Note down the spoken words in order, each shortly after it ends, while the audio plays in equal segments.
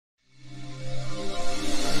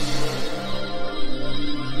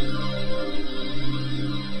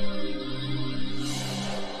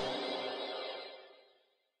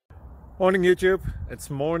Morning YouTube,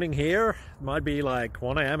 it's morning here. It might be like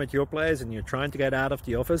 1 a.m. at your place and you're trying to get out of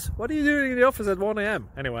the office. What are you doing in the office at 1 a.m?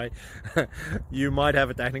 Anyway, you might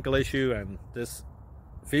have a technical issue and this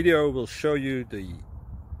video will show you the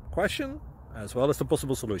question as well as the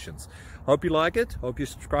possible solutions. Hope you like it, hope you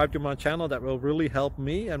subscribe to my channel. That will really help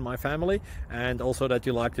me and my family, and also that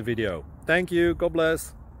you like the video. Thank you, God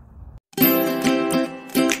bless.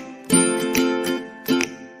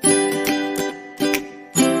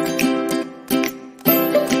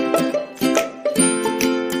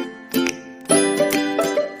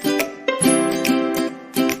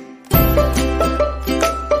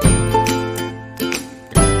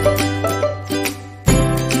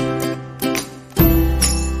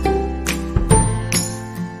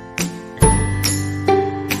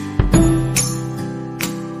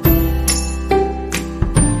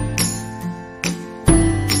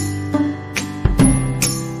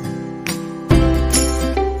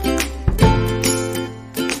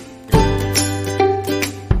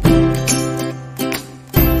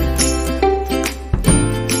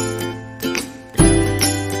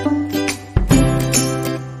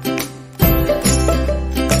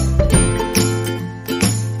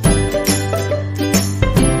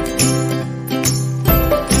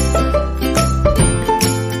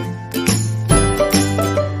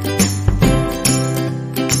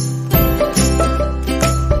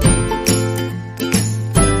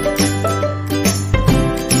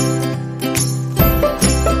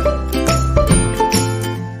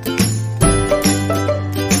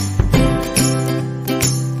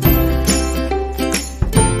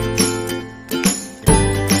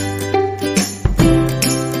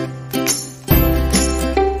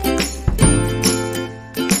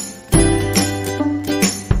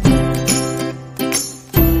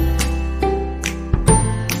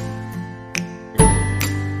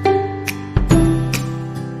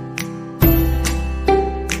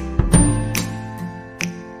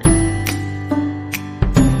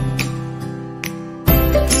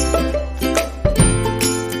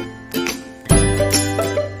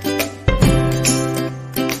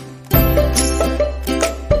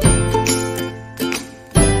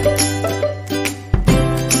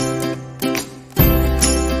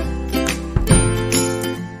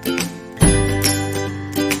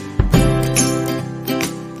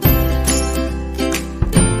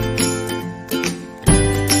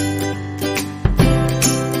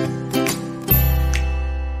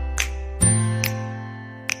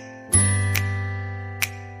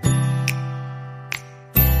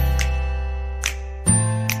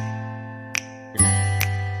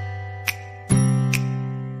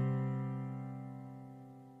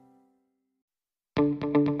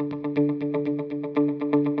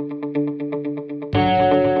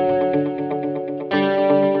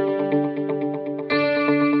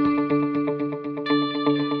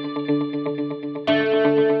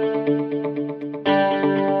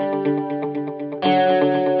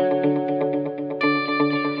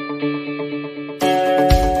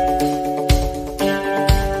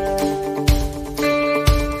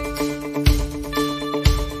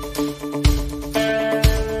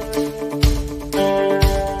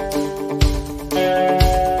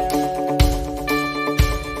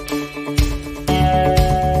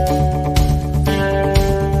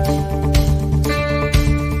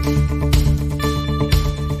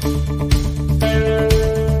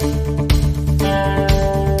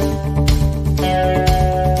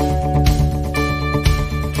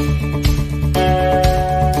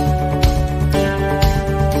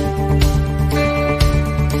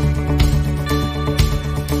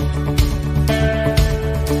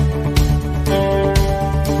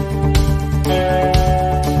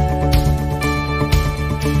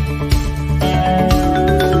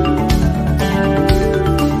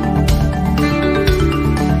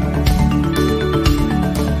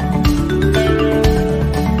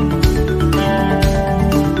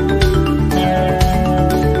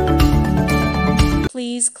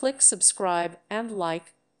 Please click subscribe and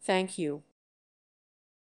like. Thank you.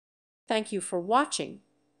 Thank you for watching,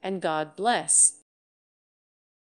 and God bless.